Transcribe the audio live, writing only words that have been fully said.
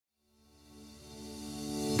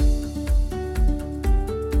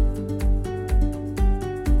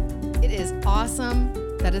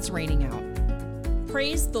that it's raining out.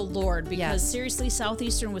 Praise the Lord, because Yes. seriously,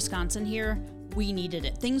 southeastern Wisconsin here, we needed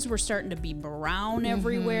it. Things were starting to be brown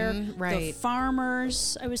everywhere. right. The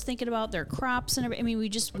farmers, I was thinking about their crops and everything. I mean,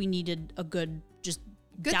 we needed a good,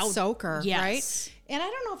 Good soaker, Yes. right? And I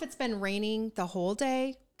don't know if it's been raining the whole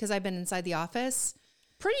day because I've been inside the office.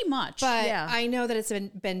 Pretty much, But yeah. I know that it's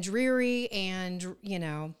been dreary and,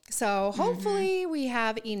 so hopefully we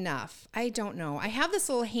have enough. I don't know. I have this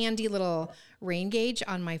little handy little rain gauge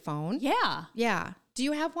on my phone. Yeah. Yeah. Do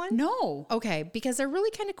you have one? No. Okay, because they're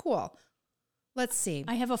really kind of cool. Let's see.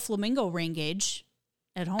 I have a flamingo rain gauge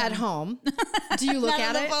at home. At home. Do you look Not at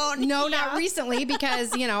on the it? phone. No, Yeah. not recently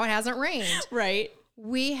because, it hasn't rained. Right.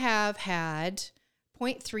 We have had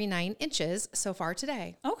 0.39 inches so far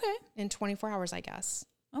today Okay. in 24 hours, I guess.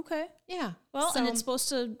 Okay. Yeah. Well, So- and it's supposed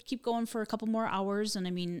to keep going for a couple more hours. And I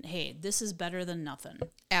mean, hey, this is better than nothing.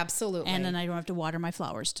 Absolutely. And then I don't have to water my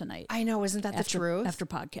flowers tonight. I know, isn't that the truth? After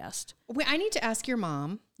podcast. I need to ask your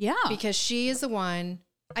mom. Yeah. Because she is the one,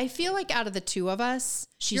 I feel like out of the two of us,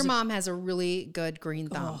 your mom has a really good green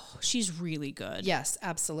thumb. Oh, she's really good. Yes,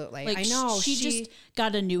 absolutely. Like, I know. She just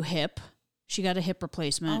got a new hip. She got a hip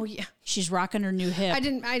replacement. Oh, yeah. She's rocking her new hip. I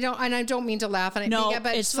don't mean to laugh. And No,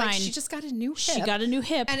 but it's like, fine. she just got a new hip. She got a new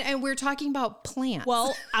hip. And we're talking about plants.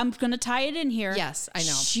 Well, I'm going to tie it in here. Yes, I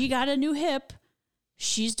know. She got a new hip.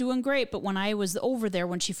 She's doing great. But when I was over there,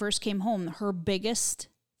 when she first came home, her biggest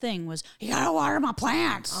thing was, you got to water my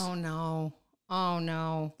plants. Oh, no. Oh,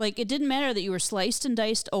 no. Like, it didn't matter that you were sliced and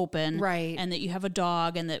diced open. Right. And that you have a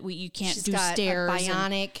dog and that you can't She's do got a stairs.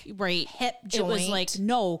 bionic right. hip It was joint. like,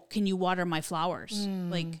 no, can you water my flowers?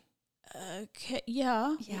 Like, okay,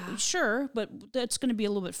 yeah, sure. But that's going to be a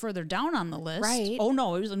little bit further down on the list. Right. Oh,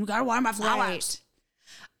 no, it was, you got to water my flowers. Right.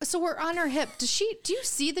 So we're on her hip. Do you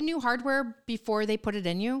see the new hardware before they put it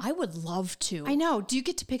in you? I would love to. I know. Do you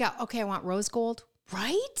get to pick out, okay, I want rose gold.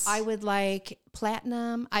 Right? I would like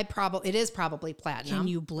platinum. It is probably platinum. Can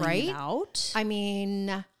you blend right? it out? I mean,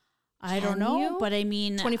 I don't can know, you? but I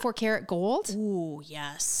mean, 24 karat gold. ooh,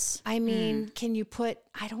 yes. I mean, can you put,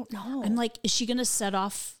 I don't know. I'm like, is she going to set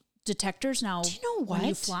off detectors now? Do you know When you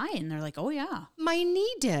what? fly, and they're like, oh yeah, My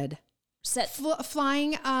knee did. set.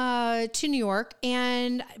 Flying to New York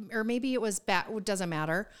or maybe it was back, it doesn't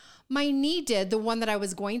matter. My knee did, the one that I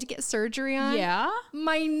was going to get surgery on. Yeah,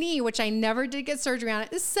 My knee, which I never did get surgery on,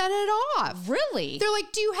 it set it off. really? They're like,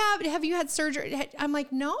 have you had surgery? I'm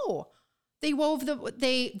like, no. They wove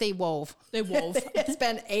they wove. They wove. It's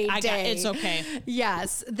been a day. It's okay.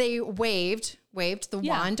 Yes. They waved the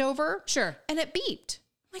Yeah. wand over. Sure. And it beeped.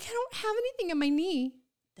 Like, I don't have anything in my knee.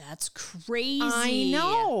 That's crazy. I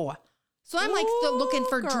know. So I'm like Ooh, looking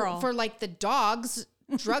girl. for like the dogs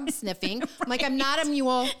drug sniffing. I'm like, I'm not a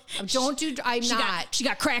mule. I'm not. She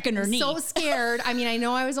got crack in her knee. So scared. I mean, I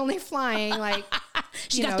know I was only flying like,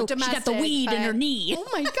 she got the weed in her knee. Oh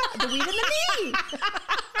my God, the weed in the knee.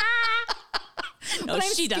 No, But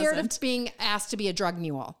I'm she scared doesn't. of being asked to be a drug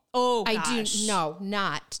mule. Oh, I gosh.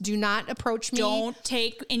 do not approach me. Don't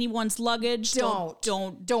take anyone's luggage. Don't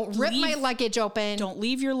rip my leave- luggage open. Don't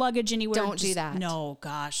leave your luggage anywhere. Don't do that. No,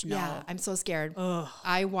 gosh, no. Yeah, I'm so scared. Ugh.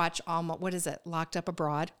 I watch what is it? Locked Up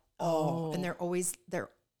Abroad. Oh, and they're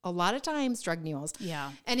a lot of times drug mules.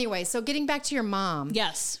 Yeah. Anyway, so getting back to your mom.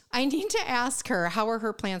 Yes. I need to ask her, how are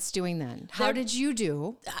her plants doing then? How did you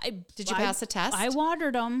do? Did you pass the test? I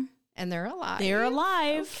watered them. And they're alive. They're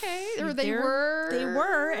alive. Okay. They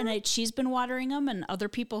were. And she's been watering them, and other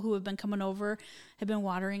people who have been coming over have been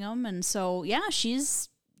watering them. And so, yeah, she's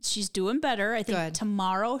doing better. I think Good.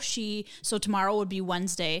 tomorrow tomorrow would be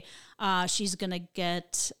Wednesday. She's going to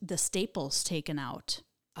get the staples taken out.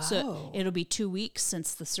 So it'll be 2 weeks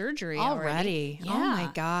since the surgery already. Yeah. Oh my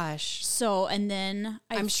gosh. So, and then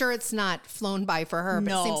I'm sure it's not flown by for her,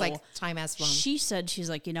 but it seems No. like time has flown. she said, she's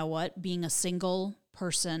like, you know what? Being a single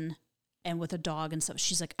person and with a dog and stuff,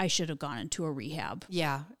 she's like, I should have gone into a rehab.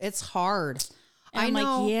 Yeah, it's hard. And I'm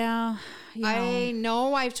know. like, yeah. I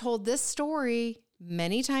know I've told this story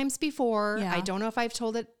many times before. Yeah. I don't know if I've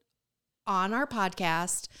told it on our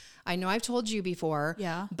podcast. I know I've told you before.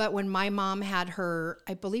 Yeah. But when my mom had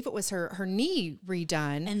I believe it was her knee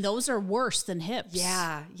redone. And those are worse than hips.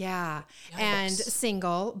 Yeah. And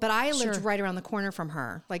single, but I lived Sure. right around the corner from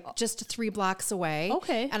her, like just 3 blocks away.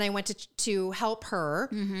 Okay. And I went to help her.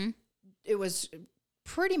 Mm-hmm. It was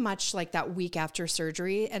pretty much like that week after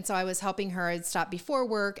surgery. And so I was helping her. I'd stop before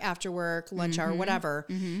work, after work, lunch hour, whatever.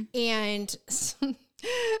 And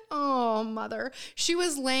oh, mother, she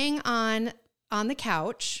was laying on the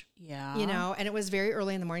couch Yeah. You know, and it was very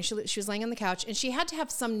early in the morning. She was laying on the couch and she had to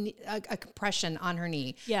have a compression on her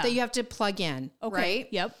knee that you have to plug in, right?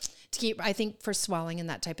 Yep. To keep, I think, for swelling and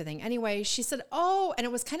that type of thing. Anyway, she said, and it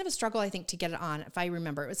was kind of a struggle, I think, to get it on, if I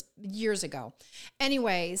remember. It was years ago.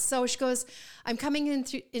 Anyway, so she goes, I'm coming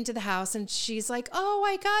into the house and she's like, oh,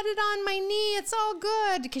 I got it on my knee. It's all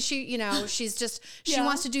good. Because she, you know, she's just, she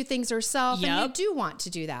wants to do things herself. And you do want to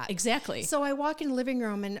do that. Exactly. So I walk in the living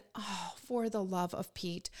room and, for the love of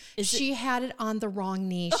Pete, she had it on the wrong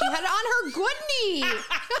knee. She had it on her good knee.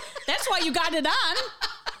 That's why you got it on.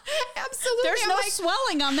 Absolutely. There's no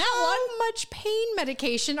swelling on that one. How much pain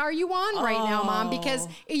medication are you on right now, Mom? Because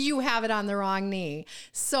you have it on the wrong knee.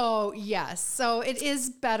 So yes. So it is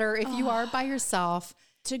better if you are by yourself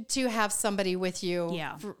to have somebody with you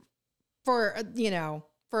for you know,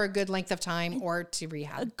 for a good length of time or to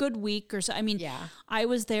rehab. A good week or so. I mean, I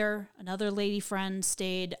was there. Another lady friend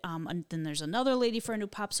stayed. And then there's another lady friend who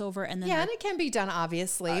pops over. And then and it can be done,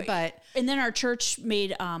 obviously. But and then our church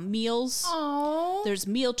made meals. Oh, there's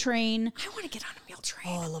meal train. I want to get on a meal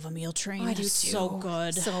train. Oh, I love a meal train. I do too. So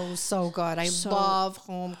good. So good. I love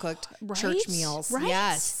home cooked church meals. Right?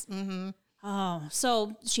 Yes. Mm-hmm. Oh,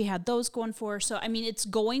 so she had those going for her. So, I mean, it's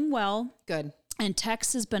going well. Good. And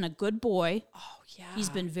Tex has been a good boy. Oh, yeah. He's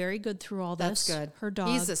been very good through all this. That's good. Her dog.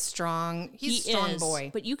 He's a strong boy.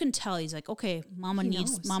 But you can tell he's like, okay, Mama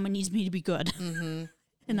needs me to be good. Mm-hmm.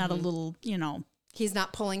 And not a little, you know. He's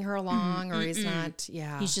not pulling her along or he's not,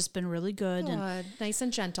 He's just been really good. And nice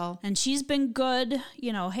and gentle. And she's been good.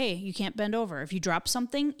 You know, hey, you can't bend over. If you drop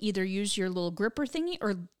something, either use your little gripper thingy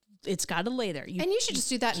or it's got to lay there. And you should just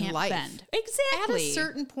do that in life. Bend. Exactly. At a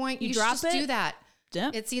certain point, you drop just it, do that.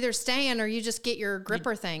 Yep. It's either staying or you just get your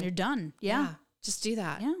gripper thing. You're done. Yeah. Just do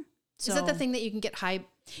that. Yeah. So, is that the thing that you can get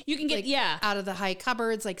You can get, out of the high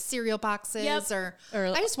cupboards, like cereal boxes or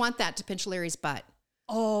I just want that to pinch Larry's butt.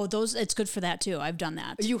 Oh, it's good for that too. I've done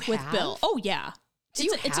that. With Bill. Oh yeah. Do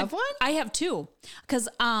you have one? I have two. Because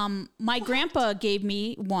my grandpa gave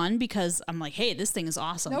me one because I'm like, hey, this thing is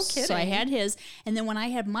awesome. No kidding. So I had his. And then when I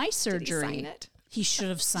had my surgery, Did he sign it? He should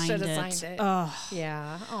have signed it. Oh.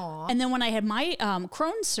 Yeah. Aw. And then when I had my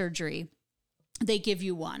Crohn's surgery, they give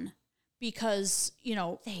you one. Because, you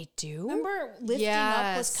know, they do. Remember lifting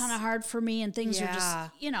up was kind of hard for me and things are just,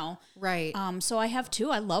 you know. Right. So I have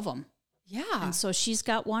two. I love them. Yeah. And so she's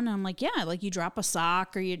got one. And I'm like, yeah, like you drop a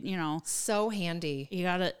sock or you know. So handy. You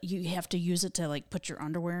have to use it to like put your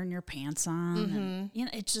underwear and your pants on. Mm-hmm. And, you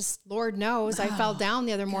know, it's just. Lord knows. I fell down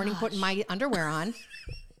the other morning putting my underwear on.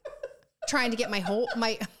 Trying to get my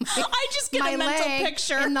I just get a mental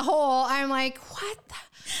picture in the hole. I'm like, what the?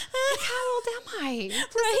 Like, how old am I?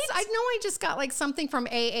 Right? I know I just got like something from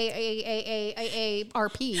AARP.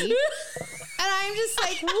 And I'm just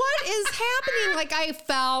like, what is happening? Like I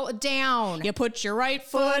fell down. You put your right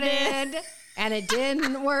foot in. And it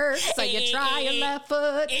didn't work. So you try your left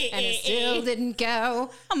foot and it still didn't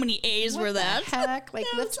go. How many A's were that? Heck? Like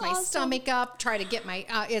lift my stomach up, try to get my,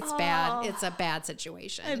 it's bad. It's a bad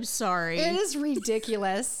situation. I'm sorry. It is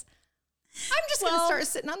ridiculous. I'm just going to start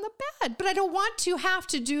sitting on the bed, but I don't want to have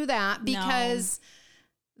to do that because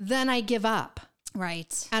then I give up.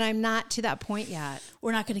 Right. And I'm not to that point yet.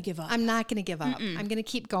 We're not going to give up. I'm not going to give up. I'm going to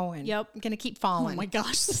keep going. Yep. I'm going to keep falling. Oh my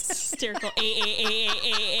gosh. This is hysterical.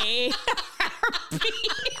 A.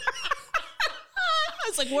 I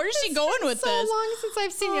was like, where is she going with this? It's so long since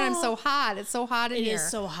I've seen you. I'm so hot. It's so hot in here. It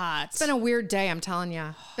is so hot. It's been a weird day, I'm telling you.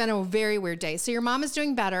 It's been a very weird day. So your mom is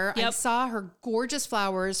doing better. Yep. I saw her gorgeous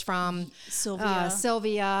flowers from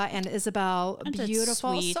Sylvia and Isabel.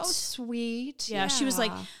 Beautiful. Sweet. So sweet. Yeah, she was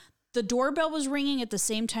like, the doorbell was ringing at the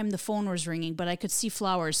same time the phone was ringing, but I could see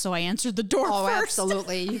flowers, so I answered the door first.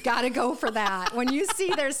 Absolutely. You got to go for that. When you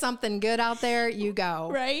see there's something good out there, you go.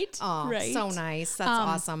 Right? Oh, right. So nice. That's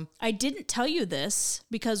awesome. I didn't tell you this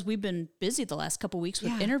because we've been busy the last couple of weeks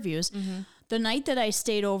with interviews. Mm-hmm. The night that I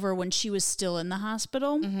stayed over when she was still in the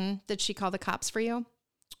hospital. Mm-hmm. Did she call the cops for you?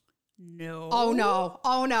 No. Oh, no.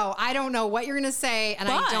 Oh, no. I don't know what you're going to say, and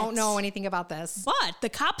I don't know anything about this. But the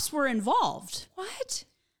cops were involved. What?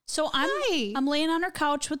 So I'm laying on her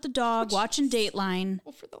couch with the dog, watching Dateline.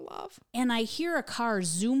 Oh, for the love. And I hear a car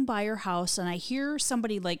zoom by her house, and I hear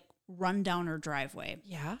somebody like run down her driveway.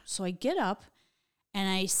 Yeah. So I get up, and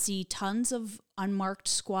I see tons of unmarked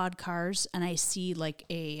squad cars, and I see like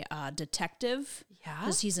a detective. Yeah.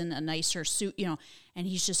 Because he's in a nicer suit, you know, and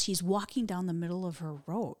he's walking down the middle of her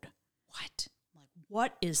road. What? I'm like,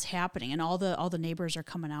 what is happening? And all the neighbors are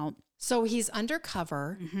coming out. So he's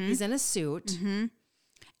undercover. Mm-hmm. He's in a suit. Mm-hmm.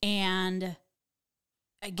 And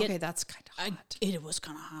Okay, that's kind of hot. It was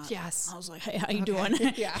kind of hot. Yes. I was like, hey, how you doing?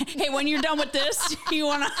 Yeah. Hey, when you're done with this, you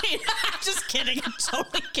want to... Just kidding. I'm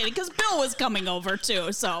totally kidding. Because Bill was coming over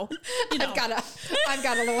too. So, you know. I've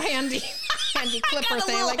got a little handy clipper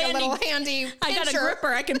thing, a little handy pincher. I got a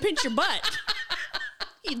gripper. I can pinch your butt.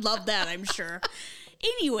 He'd love that, I'm sure.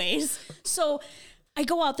 Anyways, so I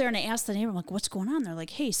go out there and I ask the neighbor, I'm like, what's going on? They're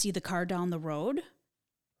like, hey, see the car down the road?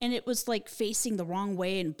 And it was like facing the wrong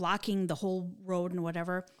way and blocking the whole road and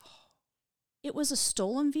whatever. It was a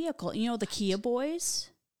stolen vehicle. You know, the Kia boys?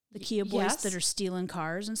 The Kia boys that are stealing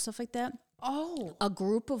cars and stuff like that? Oh. A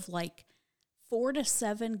group of like 4 to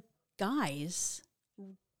 7 guys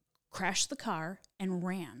crashed the car and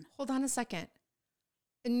ran. Hold on a second.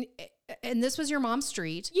 And this was your mom's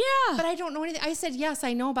street. Yeah. But I don't know anything. I said, yes,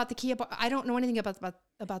 I know about the Kia. I don't know anything about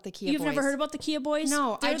the Kia boys. You've never heard about the Kia boys?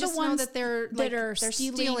 No, they're I just the ones know that they're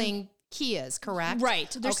stealing Kias, correct?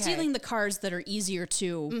 Right. They're stealing the cars that are easier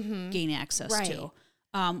to gain access to.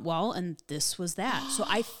 Well, and this was that. So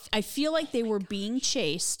I feel like they were being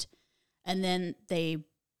chased, and then they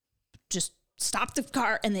just stopped the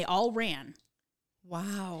car and they all ran.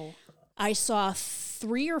 Wow. I saw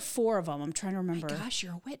 3 or 4 of them. I'm trying to remember. My gosh,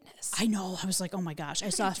 you're a witness. I know. I was like, oh my gosh. I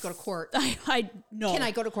saw. Have to go to court. No. Can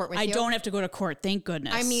I go to court with you? I don't have to go to court. Thank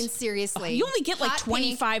goodness. I mean, seriously. You only get like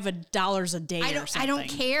 $25 a day or something. I don't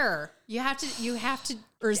care. You have to.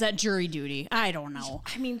 Or is that jury duty? I don't know.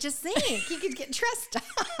 I mean, just think. You could get dressed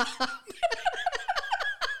up.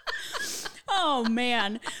 Oh,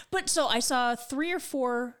 man. But so I saw 3 or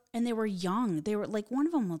 4, and they were young. They were like, one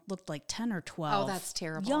of them looked like 10 or 12. Oh, that's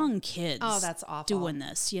terrible. Young kids. Oh, that's awful. Doing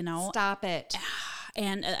this, you know? Stop it.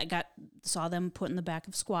 And I saw them put in the back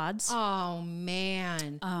of squads. Oh,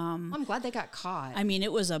 man. I'm glad they got caught. I mean,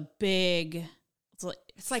 it was a big...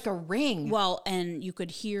 It's like a ring. Well, and you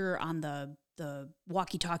could hear on the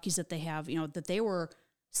walkie-talkies that they have, you know, that they were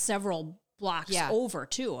several blocks over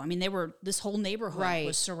too. I mean, this whole neighborhood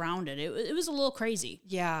was surrounded. It was a little crazy.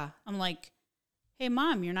 Yeah. I'm like, hey,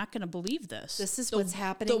 Mom, you're not going to believe this. This is what's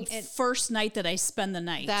happening. The first night that I spend the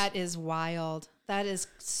night. That is wild. That is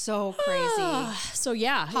so crazy. So,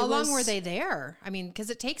 yeah. How long were they there? I mean, because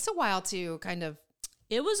it takes a while to kind of...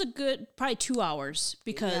 It was a good, probably 2 hours,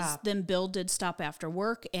 because then Bill did stop after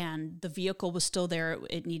work and the vehicle was still there.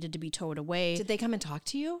 It needed to be towed away. Did they come and talk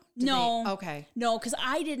to you? No. Okay. No, because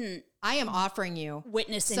I am offering you.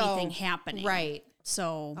 Witness anything happening. Right.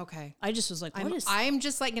 So. Okay. I just was like, I'm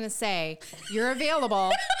just like going to say, you're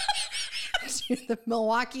available to the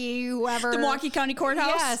Milwaukee, whoever. The Milwaukee County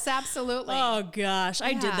Courthouse? Yes, absolutely. Oh, gosh.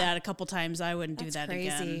 I did that a couple times. I wouldn't do that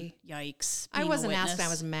crazy. Again. Yikes. I wasn't asked and I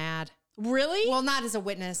was mad. Really? Well, not as a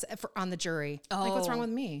witness on the jury. Oh. Like, what's wrong with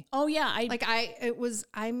me? Oh, yeah.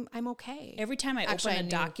 I'm okay. Every time I open a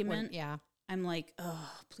document, yeah, I'm like,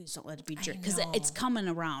 oh, please don't let it be jury. Because it's coming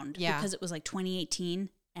around. Yeah. Because it was like 2018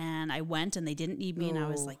 and I went and they didn't need me. And I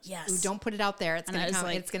was like, yes. Ooh, don't put it out there. It's going to come.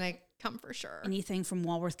 Like, it's going to come for sure. Anything from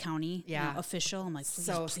Walworth County, official. I'm like,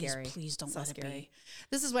 please don't let it be.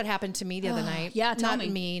 This is what happened to me the other night. Yeah, tell me.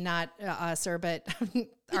 Not me, not us, but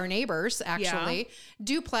our neighbors, actually. Yeah.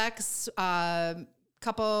 Duplex, married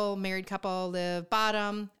couple live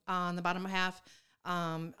on the bottom half,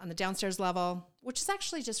 on the downstairs level, which is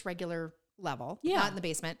actually just regular level, not in the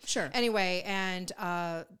basement. Sure. Anyway, and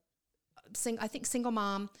I think single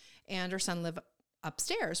mom and her son live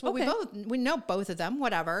upstairs. Well, we know both of them,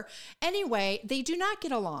 whatever. Anyway, they do not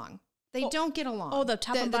get along. They don't get along. Oh, the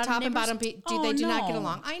top and bottom they do not get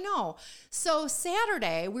along. I know. So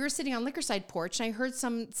Saturday, we were sitting on Lickerside porch, and I heard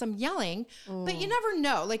some yelling, but you never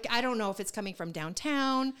know. Like, I don't know if it's coming from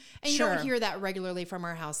downtown, and you don't hear that regularly from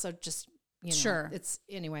our house. So just, it's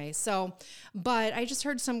anyway. So, but I just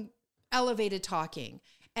heard some elevated talking.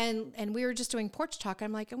 And we were just doing porch talk.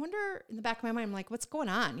 I'm like, I wonder, in the back of my mind, I'm like, what's going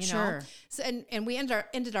on? You know? So, and we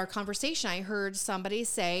ended our conversation. I heard somebody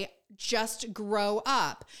say, just grow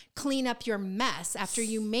up, clean up your mess after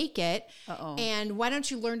you make it. And why don't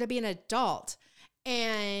you learn to be an adult?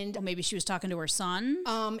 And maybe she was talking to her son.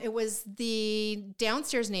 It was the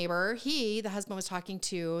downstairs neighbor. The husband was talking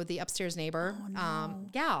to the upstairs neighbor,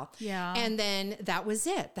 gal. Yeah. And then that was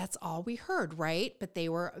it. That's all we heard. Right. But they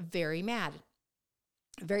were very mad.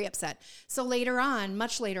 Very upset. So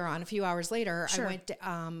much later on, a few hours later, I went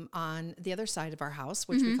on the other side of our house,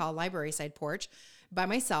 which we call library side porch, by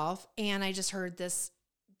myself. And I just heard this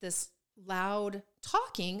loud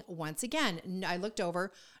talking once again. I looked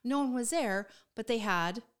over, no one was there, but they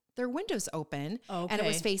had their windows open and it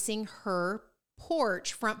was facing her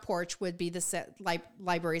porch. Front porch would be the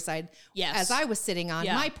library side as I was sitting on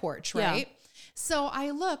my porch, right? Yeah. So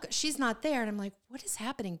I look, she's not there. And I'm like, what is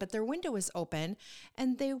happening? But their window is open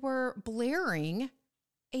and they were blaring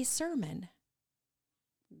a sermon.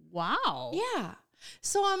 Wow. Yeah.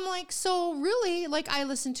 So I'm like, so really, like I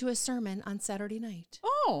listened to a sermon on Saturday night.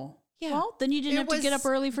 Oh. Yeah. Well, then you didn't have to get up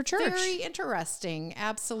early for church. Very interesting.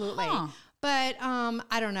 Absolutely. Huh. But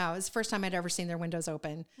I don't know. It's the first time I'd ever seen their windows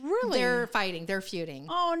open. Really? They're fighting. They're feuding.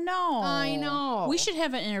 Oh, no. I know. We should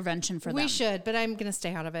have an intervention for them. We should, but I'm going to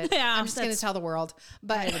stay out of it. Yeah, I'm just going to tell the world.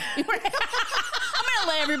 But I'm going to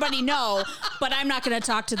let everybody know, but I'm not going to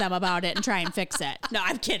talk to them about it and try and fix it. No,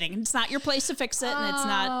 I'm kidding. It's not your place to fix it, and it's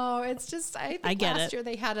not. Oh, it's just, I think get last it. year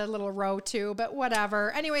they had a little row too, but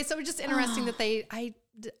whatever. Anyway, so it was just interesting that I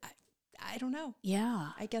don't know. Yeah.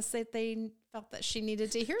 I guess that they felt that she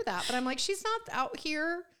needed to hear that, but I'm like, she's not out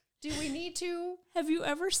here. Do we need to? Have you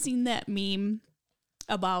ever seen that meme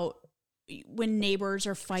about when neighbors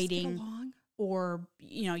are Just get fighting along? or,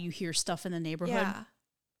 you hear stuff in the neighborhood Yeah.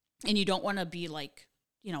 and you don't want to be like,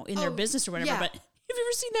 in their business or whatever, yeah. but have you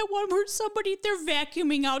ever seen that one where they're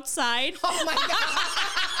vacuuming outside? Oh my God.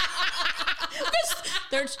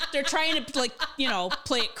 They're trying to play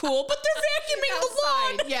it cool, but they're vacuuming the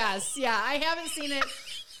lawn. Yes. Yeah. I haven't seen it.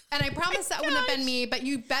 And I promise that wouldn't have been me, but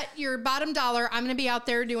you bet your bottom dollar I'm going to be out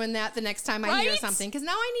there doing that the next time I hear Right? something. Because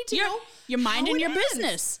now I need to know. You're minding how it your ends.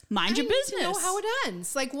 business. Mind your I need business. to know how it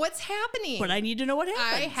ends. Like what's happening. But I need to know what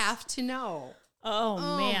happens. I have to know.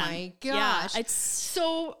 Oh, man. My Yeah, gosh. it's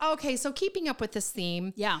So keeping up with this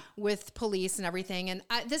theme with police and everything. And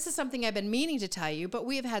this is something I've been meaning to tell you, but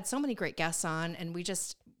we have had so many great guests on and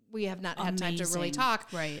we have not had time to really Amazing. talk.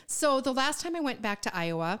 Right. So the last time I went back to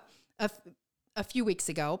Iowa, a few weeks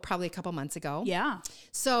ago, probably a couple months ago. Yeah.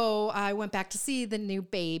 So I went back to see the new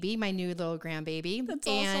baby, my new little grandbaby. That's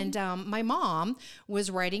awesome. And my mom was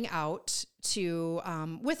riding out to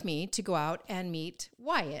with me to go out and meet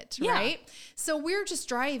Wyatt, Yeah. right? So we're just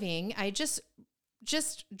driving. I just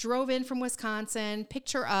drove in from Wisconsin,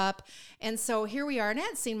 picked her up. And so here we are. And I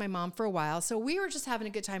hadn't seen my mom for a while. So we were just having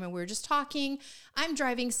a good time and we were just talking. I'm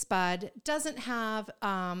driving Spud, doesn't have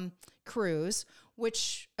cruise,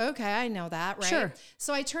 which, okay, I know that, right? Sure.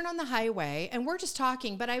 So I turn on the highway and we're just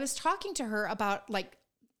talking, but I was talking to her about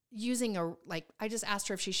using I just asked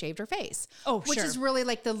her if she shaved her face. Oh, which sure. is really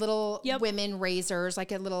like the little Yep. women razors,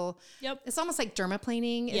 like a little, Yep. it's almost like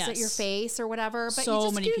dermaplaning. Is it your Yes. face or whatever? But So you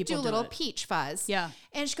just many do people a do little it. peach fuzz. Yeah.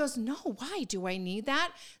 And she goes, no, why do I need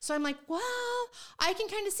that? So I'm like, well, I can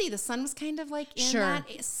kind of see the sun was kind of like in Sure.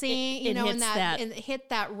 that scene, It and hits that. and it hit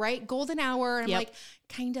that right golden hour. And Yep. I'm like,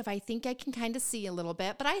 kind of, I think I can kind of see a little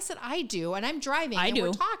bit, but I said, I do. And I'm driving I and do.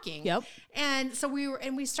 we're talking. Yep. And so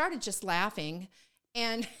we started just laughing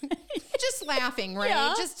and just laughing, right?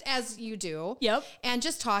 Yeah. Just as you do. Yep. And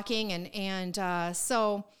just talking. And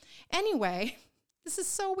so anyway, this is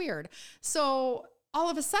so weird. So all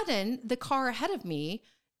of a sudden, the car ahead of me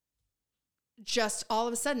just all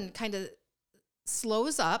of a sudden kind of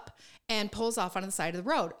slows up and pulls off on the side of the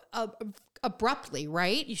road abruptly,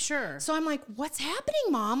 right? Sure. So I'm like, what's happening,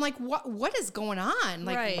 Mom? Like, what is going on?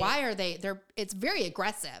 Like, Right. why are it's very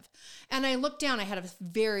aggressive. And I looked down, I had a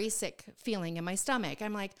very sick feeling in my stomach.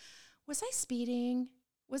 I'm like, was I speeding?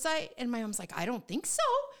 And my mom's like, I don't think so.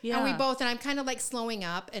 Yeah. And we both, and I'm kind of like slowing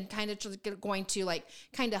up and kind of just going to like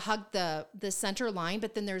kind of hug the center line,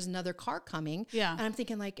 but then there's another car coming. Yeah. And I'm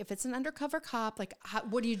thinking like, if it's an undercover cop, like,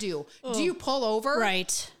 what do you do? Do you pull over?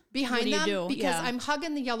 Right. Behind What do you them do? because Yeah. I'm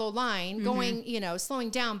hugging the yellow line, going, slowing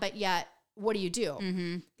down, but yet what do you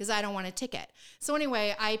do? Because I don't want a ticket. So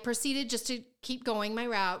anyway, I proceeded just to keep going my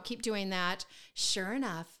route, keep doing that. Sure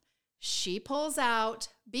enough, she pulls out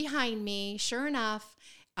behind me. Sure enough,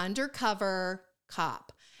 undercover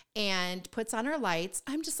cop, and puts on her lights.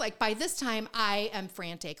 I'm just like, by this time I am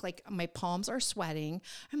frantic. Like my palms are sweating.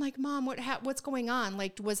 I'm like, Mom, what's going on?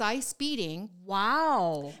 Like, was I speeding?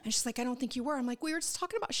 Wow. And she's like, I don't think you were. I'm like, we were just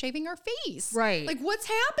talking about shaving our face. Right. Like, what's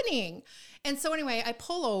happening? And so anyway, I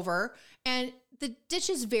pull over and the ditch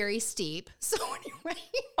is very steep. So anyway.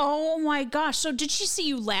 Oh my gosh. So did she see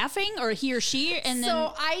you laughing or he or she? And then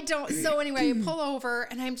So anyway, I pull over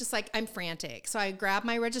and I'm just like, I'm frantic. So I grab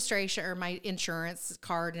my registration or my insurance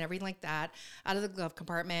card and everything like that out of the glove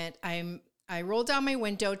compartment. I roll down my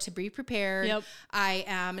window to be prepared. Yep. I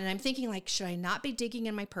am, and I'm thinking like, should I not be digging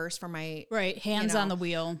in my purse for my hands on the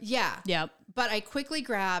wheel. Yeah. Yep. But I quickly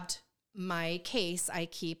grabbed my case I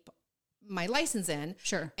keep my license in.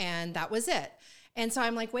 Sure. And that was it. And so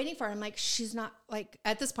I'm like waiting for her. I'm like, she's not like,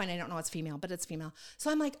 at this point, I don't know it's female, but it's female.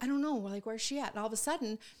 So I'm like, I don't know. Like, where's she at? And all of a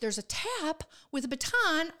sudden there's a tap with a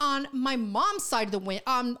baton on my mom's side of the window,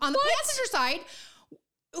 on the passenger side,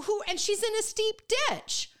 and she's in a steep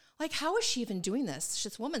ditch. Like, how is she even doing this?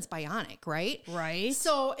 This woman's bionic, right? Right.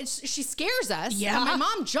 So she scares us. Yeah. And my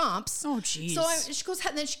mom jumps. Oh, geez. So she goes,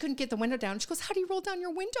 and then she couldn't get the window down. She goes, how do you roll down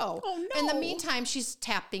your window? Oh, no. In the meantime, she's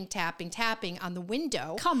tapping on the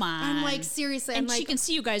window. Come on. I'm like, seriously. And I'm she like, can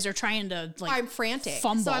see you guys are trying to like I'm frantic.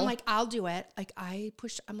 fumble. So I'm like, I'll do it. Like,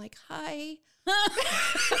 I'm like, hi.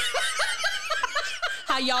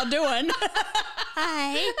 How y'all doing?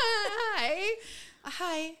 Hi.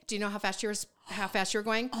 Hi. Do you know how fast you were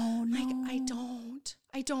going? Oh, no. Like, I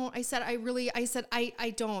don't. I said,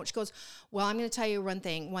 I don't. She goes, well, I'm going to tell you one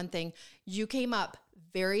thing. You came up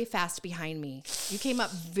very fast behind me. You came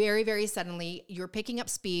up very, very suddenly. You're picking up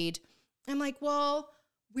speed. I'm like, well,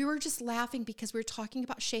 we were just laughing because we were talking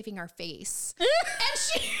about shaving our face. And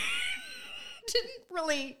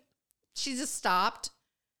she she just stopped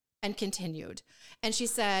and continued. And she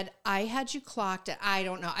said, I had you clocked at, I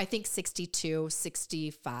don't know, I think 62,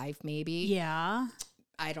 65 maybe. Yeah.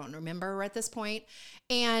 I don't remember at this point.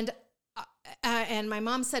 And my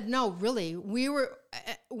mom said, no, really, we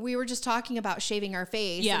were just talking about shaving our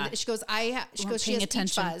face. Yeah. And she goes, she has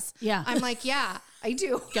speech fuzz. Yeah. I'm like, yeah, I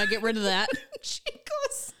do. Gotta get rid of that. She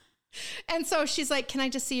goes, and so she's like, can I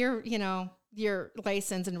just see your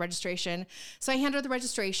license and registration? So I hand her the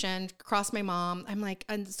registration, cross my mom. I'm like,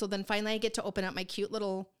 and so then finally I get to open up my cute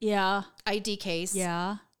little ID case.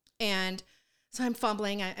 Yeah. And so I'm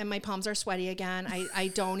fumbling and my palms are sweaty again. I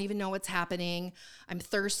don't even know what's happening. I'm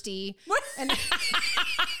thirsty. And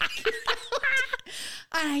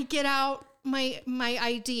I get out my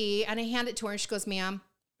ID and I hand it to her and she goes, ma'am,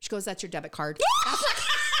 that's your debit card.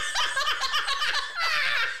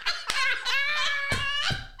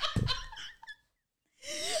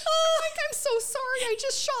 I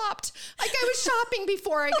just shopped. Like I was shopping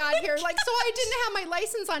before I got here. Like, so I didn't have my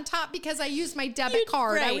license on top because I used my debit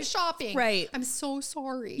card. Right. I was shopping. Right. I'm so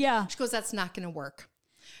sorry. Yeah. She goes, that's not going to work.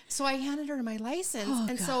 So I handed her my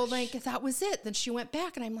license. So like, that was it. Then she went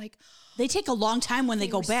back and I'm like, they take a long time when they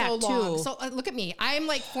go back too. So look at me. I'm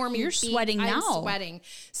like forming. You're sweating now. I'm sweating.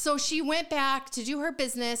 So she went back to do her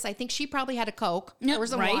business. I think she probably had a Coke. Yep, There was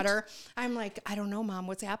some right. water. I'm like, I don't know, Mom,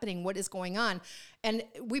 what's happening? What is going on? And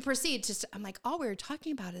we proceed to, I'm like, all we were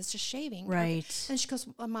talking about is just shaving. Right. And she goes,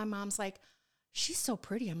 my mom's like, she's so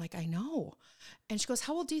pretty. I'm like, I know. And she goes,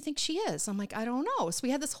 how old do you think she is? I'm like, I don't know. So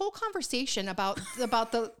we had this whole conversation about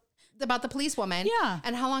the policewoman,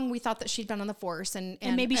 and how long we thought that she'd been on the force, and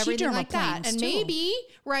maybe she everything like that, and too. maybe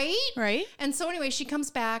right. Right. And so anyway, she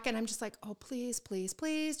comes back, and I'm just like, oh please,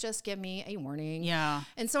 just give me a warning. Yeah.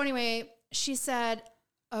 And so anyway, she said,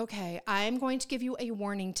 okay, I'm going to give you a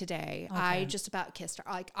warning today. Okay. I just about kissed her.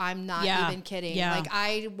 Like, I'm not even kidding. Yeah.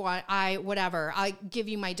 Like whatever. I'll give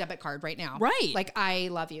you my debit card right now. Right. Like, I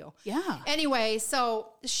love you. Yeah. Anyway,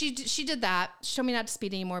 so she did that. She told me not to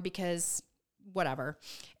speed anymore because whatever.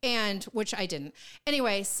 And which I didn't.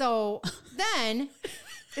 Anyway, so then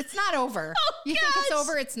it's not over. You think it's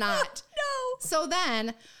over? It's not. No. So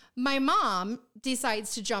then my mom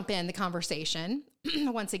decides to jump in the conversation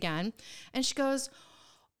once again. And she goes,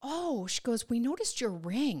 we noticed your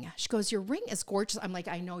ring. She goes, your ring is gorgeous. I'm like,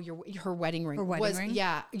 I know her wedding ring. Her wedding ring?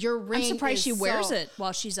 Yeah. Your ring. I'm surprised she wears so, it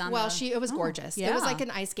while she's on. it was gorgeous. Yeah. It was like an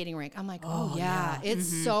ice skating rink. I'm like,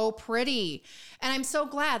 it's so pretty. And I'm so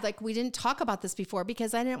glad, like, we didn't talk about this before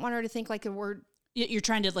because I didn't want her to think like you're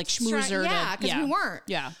trying to like schmooze her. Yeah, because we weren't.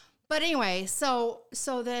 Yeah. But anyway, so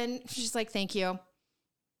then she's like, thank you.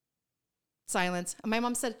 Silence. And my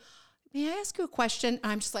mom said, may I ask you a question?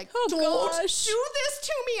 And I'm just like, don't do this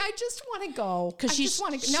to me. I just want to go. Because I just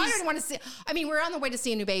want to go. Now I don't want to see. I mean, we're on the way to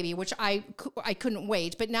see a new baby, which I couldn't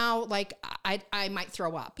wait. But now, like, I might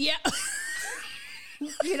throw up. Yeah.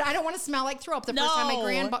 I don't want to smell like throw up the first time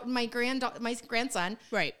my grandson,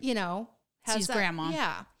 right, has sees grandma.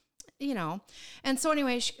 Yeah. And so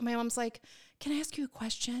anyway, my mom's like, can I ask you a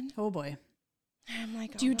question? Oh boy. And I'm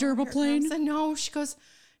like, do you dermaplane? No. She goes,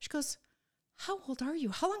 how old are you?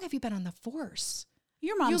 How long have you been on the force?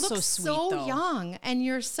 Your mom's so sweet, so young, and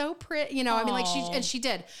you're so pretty. I mean, like she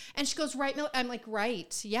did, and she goes, right. I'm like,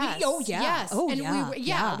 right, yes, oh yeah, yes, oh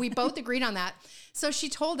and we both agreed on that. So she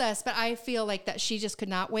told us, but I feel like that she just could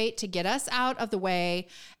not wait to get us out of the way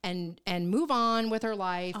and move on with her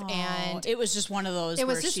life. And it was just one of those. It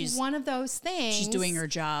was just one of those things. She's doing her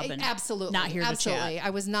job, and absolutely not here to chat.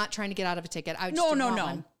 I was not trying to get out of a ticket. I just no.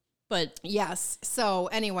 one. But yes. So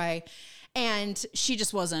anyway. And she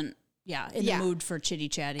just wasn't, in the mood for chitty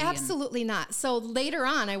chatty. Absolutely not. So later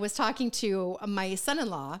on, I was talking to my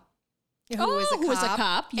son-in-law, who was a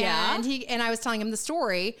cop. Yeah, and I was telling him the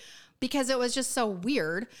story because it was just so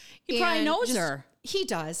weird. He probably knows her. He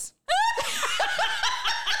does.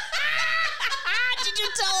 Did you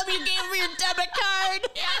tell him you gave him your debit card?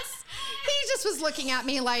 Yes. He just was looking at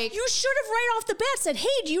me like, You should have right off the bat said, hey,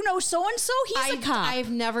 do you know so-and-so? He's a cop.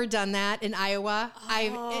 I've never done that in Iowa.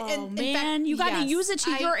 You got to use it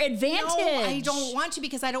to your advantage. No, I don't want to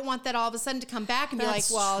because I don't want that all of a sudden to come back and be like,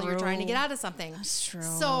 well, you're trying to get out of something. That's true.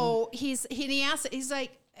 So he asked, he's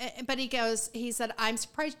like, but he said, I'm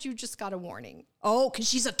surprised you just got a warning. Oh, because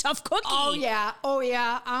she's a tough cookie. Oh, yeah.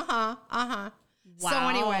 Uh-huh. Wow. So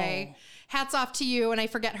anyway, hats off to you. And I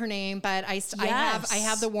forget her name, but I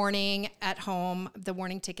have the warning at home, the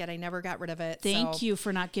warning ticket. I never got rid of it. Thank you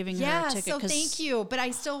for not giving her a ticket. So thank you. But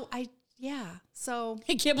so. I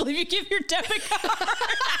can't believe you give your debit card.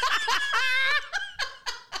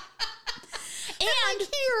 And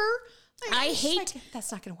here, I hate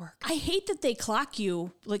that's not going to work. I hate that they clock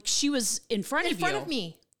you like she was in front of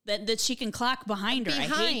me. That she can clock behind her. I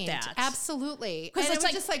hate that. Absolutely. Because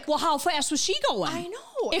it's just like, well, how fast was she going? I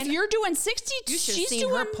know. If you're doing 60, you should have seen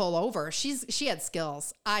her pull over. She had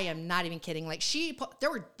skills. I am not even kidding. Like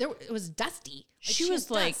it was dusty. Like she was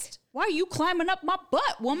like, why are you climbing up my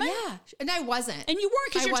butt, woman? Yeah. And I wasn't. And you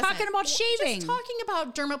weren't because you're talking about shaving. Just talking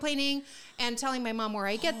about dermaplaning and telling my mom where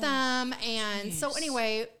I get them. And so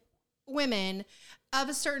anyway, women of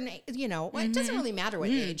a certain, it doesn't really matter what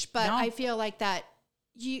age, but I feel like that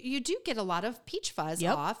you do get a lot of peach fuzz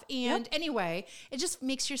off. And anyway, it just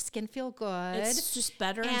makes your skin feel good. It's just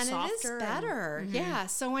better and softer. It is better. Yeah.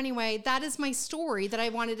 So anyway, that is my story that I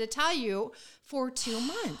wanted to tell you for 2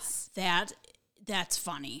 months. That's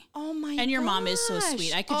funny. Oh my! And your mom is so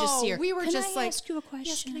sweet. I could just see her. We were can just I ask you a question?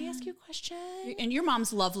 Yes, can I ask you a question? And your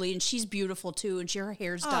mom's lovely, and she's beautiful too, and her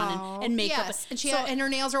hair's done and makeup. Yes. And her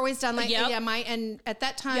nails are always done. Like and at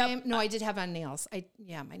that time, no, I did have on nails. My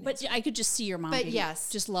nails. But I could just see your mom. But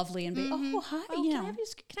just lovely and be. Oh hi, can I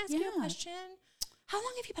ask you a question? How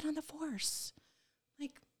long have you been on the force?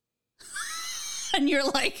 Like. And you're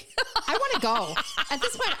like, I want to go. At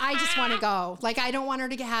this point, I just want to go. Like, I don't want her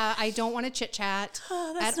to I don't want to chit chat.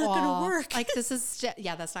 That's not going to work. Like, this is,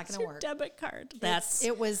 that's not going to work. Debit card.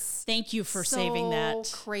 It was. Thank you for saving that.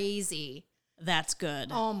 So crazy. That's good.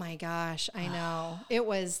 Oh my gosh. I know.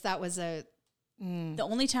 That was a. The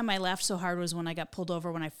only time I laughed so hard was when I got pulled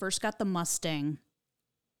over. When I first got the Mustang,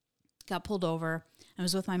 got pulled over. I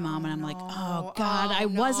was with my mom and I'm like, oh God, I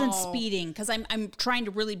wasn't speeding because I'm trying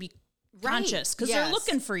to really be conscious because they're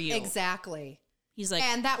looking for you. Exactly. He's like,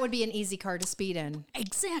 and that would be an easy car to speed in.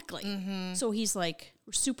 Exactly. Mm-hmm. So he's like,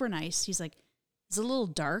 super nice. He's like, it's a little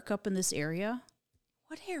dark up in this area.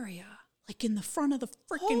 What area? Like in the front of the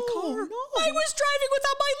freaking car. No. I was driving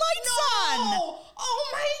without my lights on. Oh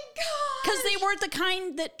my God. Because they weren't the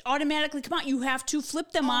kind that automatically come on. You have to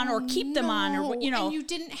flip them on or keep them on or And you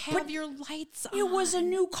didn't have your lights on. It was a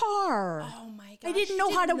new car. Oh my God. I didn't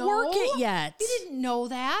know how to work it yet. You didn't know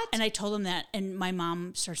that? And I told him that. And my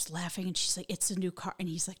mom starts laughing and she's like, it's a new car. And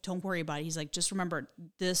he's like, don't worry about it. He's like, just remember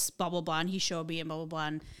this, blah, blah, blah. And he showed me and blah, blah,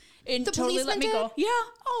 blah. And the totally let me did? go. Yeah.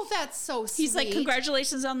 Oh, that's so sweet. He's like,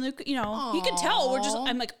 congratulations on the, he can tell.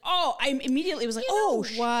 I'm like, I immediately was like, what?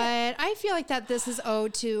 Shit. I feel like that this is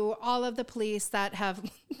owed to all of the police that have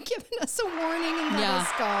given us a warning and let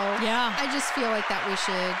us go. Yeah. I just feel like that we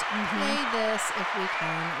should play this if we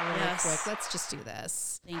can really quick. Let's just do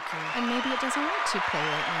this. Thank you. And maybe it doesn't want to play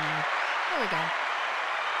right now. There we go.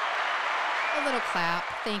 A little clap.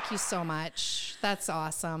 Thank you so much. That's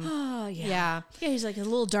awesome. Oh, yeah. Yeah. Yeah, he's like, a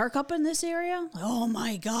little dark up in this area. Oh,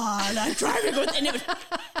 my God. I'm driving with... And it was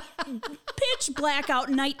pitch black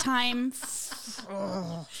out, nighttime.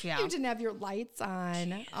 Yeah. You didn't have your lights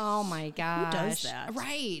on. Oh, my gosh. Who does that?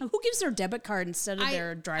 Right. Who gives their debit card instead of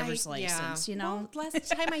their driver's license, Well,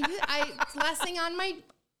 last time last thing on my...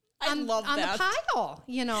 I love on that. the pile,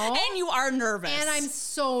 And you are nervous. And I'm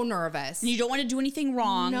so nervous. And you don't want to do anything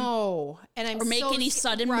wrong. No. And I'm or make any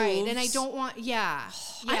sudden moves. And I don't want, I'm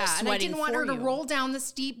and I didn't want her to you. roll down the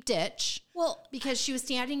steep ditch. Well, because she was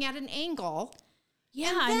standing at an angle.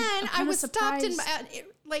 Yeah. And then I was surprised. stopped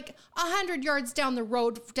like 100 yards down the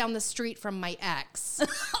road, down the street from my ex.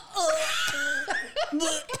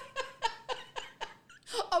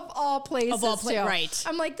 Of all places, right?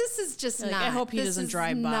 I'm like, this is just not. I hope he doesn't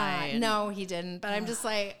drive by. No, he didn't. But I'm just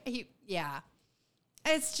like,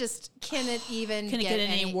 It's just, can it get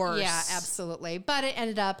any worse? Yeah, absolutely. But it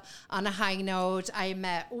ended up on a high note. I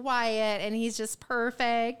met Wyatt, and he's just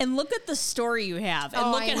perfect. And look at the story you have,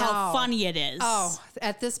 and look at how funny it is. Oh,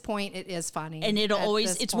 at this point, it is funny. And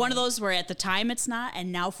it's one of those where at the time it's not,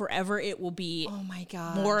 and now forever it will be. Oh my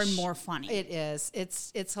gosh, more and more funny. It is.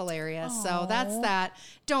 It's hilarious. Aww. So that's that.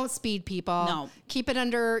 Don't speed, people. No, keep it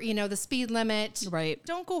under the speed limit. Right.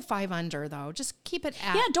 Don't go 5 under though. Just keep it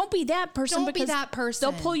at. Yeah. Don't be that person. Don't be that person.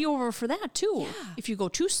 person. They'll pull you over for that too if you go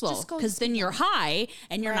too slow, Just go because then you're high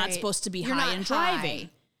and you're not Right. supposed to be You're high not and driving.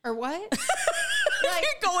 Or what? If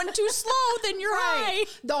you're going too slow, then you're high.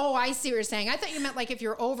 Oh, I see what you're saying. I thought you meant like if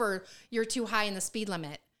you're over, you're too high in the speed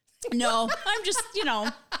limit. No, I'm just,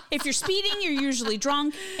 if you're speeding, you're usually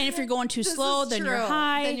drunk. And if you're going too This slow, is then you're true.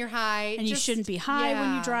 high. Then you're high. And you shouldn't be high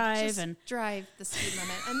when you drive. Just And drive the speed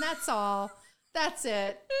limit. And that's all. That's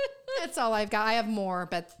it. That's all I've got. I have more,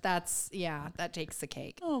 but that takes the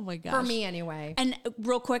cake. oh my gosh. For me anyway. And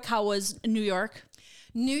real quick, how was New York?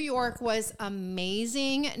 New York was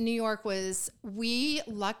amazing. We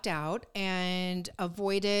lucked out and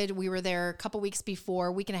we were there a couple weeks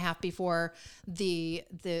before, week and a half before the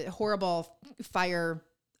horrible fire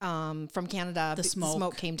from Canada. The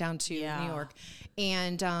smoke came down to Yeah. New York.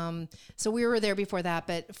 And so we were there before that,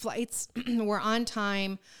 but flights were on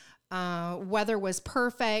time. Weather was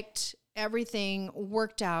perfect. Everything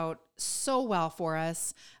worked out so well for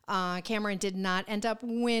us. Cameron did not end up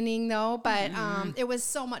winning though, but it was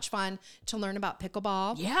so much fun to learn about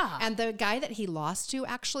pickleball. Yeah. And the guy that he lost to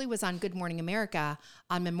actually was on Good Morning America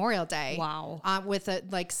on Memorial Day. Wow. With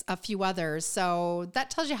a few others. So that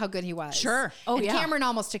tells you how good he was. Sure. Oh, and yeah. Cameron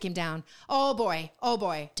almost took him down. Oh boy.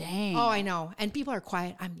 Dang. Oh, I know. And people are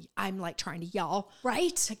quiet. I'm like trying to yell.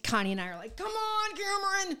 Right? Connie and I are like, come on,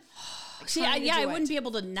 Cameron. See, trying to I do wouldn't it. be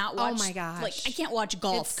able to not watch. Oh my gosh. Like, I can't watch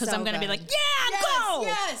golf It's because so I'm going to be good. like, yeah, go.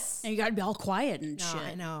 Yes. And you got to be all quiet and No, shit.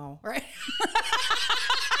 I know, right?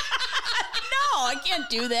 No, I can't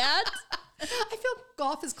do that. I feel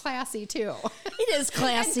golf is classy too. It is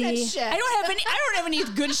classy. And shit. I don't have any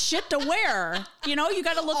good shit to wear. You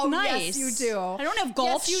got to look nice. Yes, you do. I don't have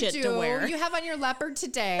golf yes, you shit do. to wear. You have on your leopard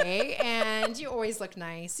today, and you always look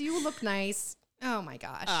nice. You look nice. Oh my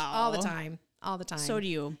gosh, all the Oh. time, all the time. So do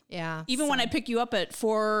you. Yeah. Even when I pick you up at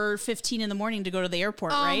 4:15 in the morning to go to the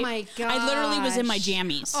airport, Oh right? my I literally was in my gosh.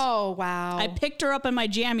 jammies. Oh wow. I picked her up in my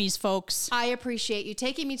jammies, folks. I appreciate you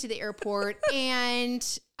taking me to the airport. And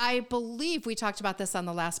I believe we talked about this on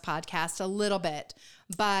the last podcast a little bit,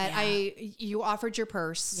 but you offered your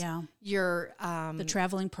purse. Yeah. Your, The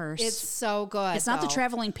traveling purse. it's so good. It's not the though.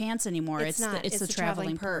 traveling pants anymore. It's not. the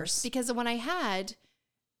traveling purse. Because the one I had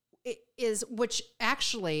which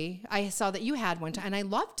actually I saw that you had one time and I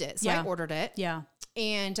loved it. So I Yeah. ordered it. Yeah.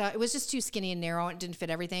 And it was just too skinny and narrow. It didn't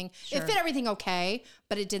fit everything. Sure. It fit everything okay,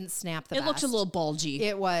 but it didn't snap the It best. looked a little bulgy.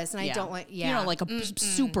 It was. And I don't like, You know, like a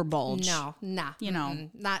super bulge. No, nah. You know.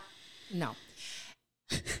 Not, no.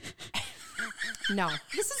 No.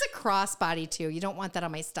 This is a crossbody too. You don't want that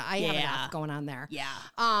on my stuff. I have Yeah. enough going on there. Yeah.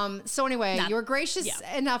 So anyway, you were gracious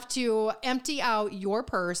yeah. enough to empty out your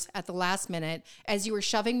purse at the last minute as you were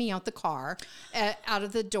shoving me out the car, out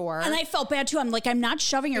of the door. And I felt bad too. I'm like, I'm not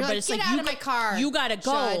shoving her, You're but like, it's "Get like out you of my car, You gotta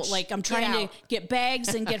go. Judge. Like I'm Get trying to out." get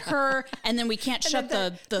bags and get her, and then we can't shut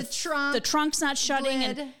then the trunk, the trunk's not shutting,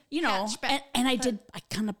 lid, and you know, hatchback. and I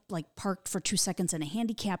kind of like parked for 2 seconds in a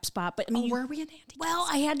handicap spot, but I mean, were we in handicap? well,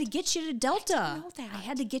 I had to get you to Delta. know that. I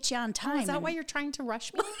had to get you on time. Is that and why you're trying to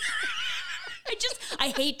rush me? I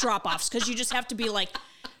hate drop offs because you just have to be like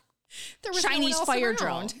There was no one Chinese else fire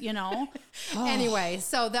around. drill, you know. Anyway,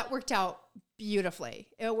 so that worked out beautifully.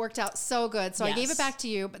 It worked out so good. So I gave Yes. it back to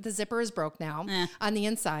you, but the zipper is broke now on the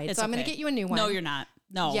inside. It's So I'm going to okay. get you a new one. No, you're not.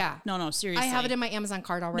 No. Yeah. No, seriously. I have it in my Amazon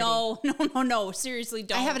card already. No. Seriously,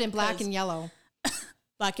 don't. I have it in black 'cause and yellow.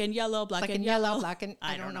 black and yellow, black and yellow, yellow. black and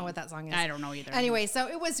I don't know what that song is. I don't know either. Anyway, so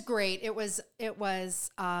it was great. It was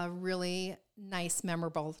a really nice,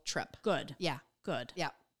 memorable trip. Good. Yeah. Good. Yeah.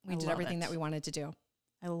 We I did love everything it. that we wanted to do.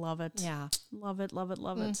 I love it. Yeah. Love it.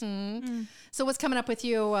 So what's coming up with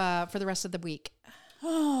you for the rest of the week?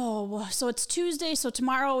 Oh, so it's Tuesday. So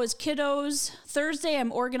tomorrow is kiddos. Thursday,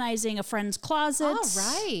 I'm organizing a friend's closet. All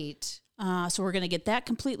right. So we're going to get that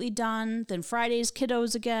completely done. Then Friday's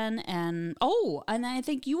kiddos again. And then I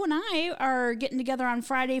think you and I are getting together on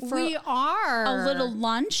Friday for We are. a little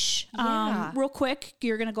lunch. Yeah. Real quick,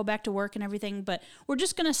 you're going to go back to work and everything, but we're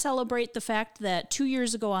just going to celebrate the fact that 2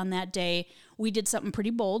 years ago on that day, we did something pretty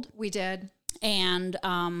bold. We did. And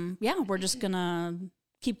we're just going to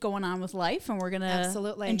keep going on with life, and we're going to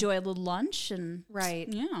Absolutely. enjoy a little lunch. And Right.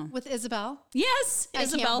 Yeah. With Isabel. Yes,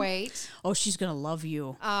 Isabel. I can't wait. Oh, she's going to love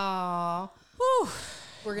you. Oh, Whew.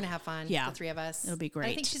 we're going to have fun. Yeah. The three of us. It'll be I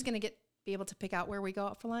great. think she's going to be able to pick out where we go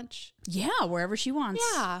out for lunch. Yeah, wherever she wants.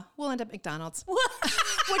 Yeah. We'll end up at McDonald's,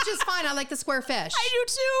 which is fine. I like the square fish. I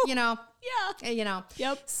do too. You know, Yeah.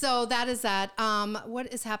 Yep. So that is that.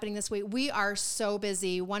 What is happening this week? We are so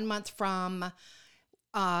busy. 1 month from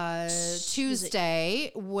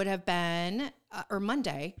Tuesday would have been, or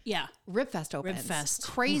Monday. Yeah. Ribfest opens. Ribfest.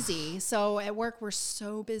 Crazy. So at work, we're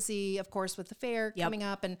so busy, of course, with the fair coming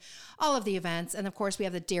up and all of the events. And of course, we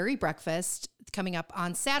have the dairy breakfast coming up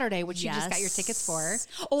on Saturday, which you just got your tickets for.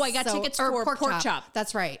 Oh, I got tickets for pork chop.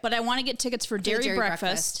 That's right. But I want to get tickets for dairy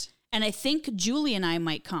breakfast. And I think Julie and I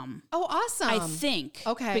might come. Oh, awesome. I think.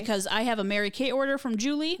 Okay. Because I have a Mary Kay order from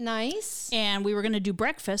Julie. Nice. And we were going to do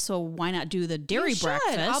breakfast, so why not do the dairy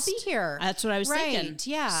breakfast? I'll be here. That's what I was thinking. Right,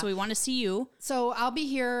 yeah. So we want to see you. So I'll be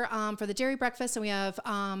here for the dairy breakfast, and we have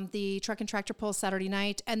the truck and tractor pull Saturday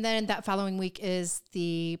night. And then that following week is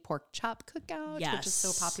the pork chop cookout, which is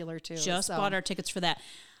so popular too. Just bought our tickets for that.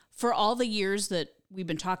 For all the years that we've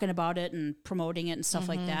been talking about it and promoting it and stuff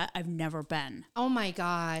like that, I've never been. Oh my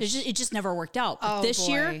gosh. It just never worked out. But this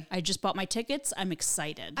year, I just bought my tickets. I'm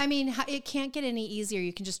excited. I mean, it can't get any easier.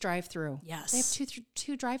 You can just drive through. Yes. They have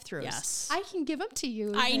two drive-throughs. Yes. I can give them to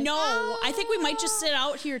you. I know. I think we might just sit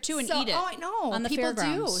out here too and eat it. Oh, I know. On the People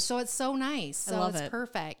fairgrounds. do. So it's so nice. So I love it's it.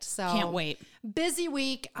 Perfect. So Can't wait. Busy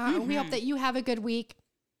week. We hope that you have a good week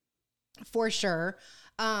for sure.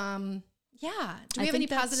 Yeah. Do we have any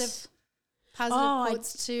positive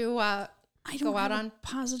quotes to I don't go out have on? a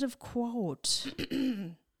positive quote.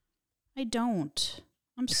 I don't.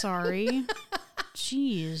 I'm sorry.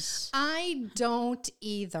 Jeez. I don't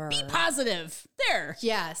either. Be positive. There.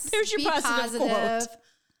 Yes. There's your Be positive quote.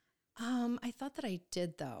 I thought that I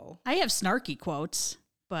did though. I have snarky quotes,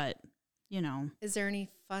 but you know. Is there any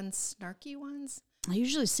fun snarky ones? I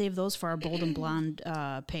usually save those for our Bold and Blonde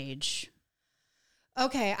page.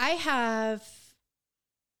 Okay, I have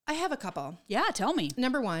a couple. Yeah, tell me.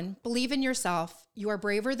 Number 1, believe in yourself. You are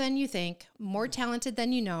braver than you think, more talented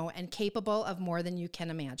than you know, and capable of more than you can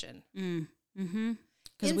imagine.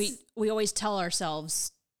 Because we always tell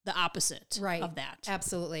ourselves the opposite of that.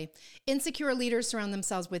 Absolutely. Insecure leaders surround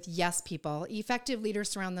themselves with yes people. Effective leaders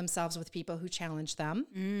surround themselves with people who challenge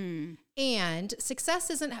them. And success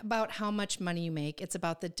isn't about how much money you make. It's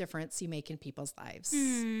about the difference you make in people's lives.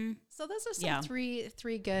 So those are some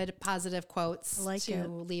three good positive quotes to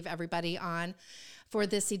leave everybody on for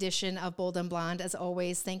this edition of Bold and Blonde. As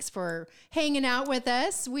always, thanks for hanging out with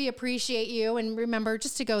us. We appreciate you. And remember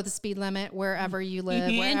just to go the speed limit wherever you live,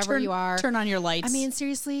 wherever you are. Turn on your lights. I mean,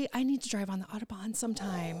 seriously, I need to drive on the Autobahn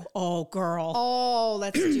sometime. Oh, girl. Oh,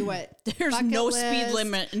 let's do it. There's Bucket no list. speed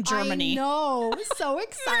limit in Germany. I know. So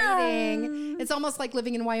exciting. It's almost like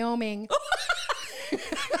living in Wyoming.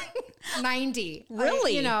 90.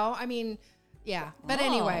 Really? I mean, yeah. But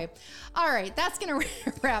anyway, all right. That's going to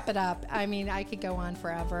wrap it up. I mean, I could go on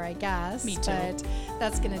forever, I guess. Me too. But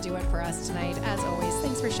that's going to do it for us tonight. As always,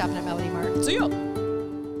 thanks for shopping at Melody Mart. See ya.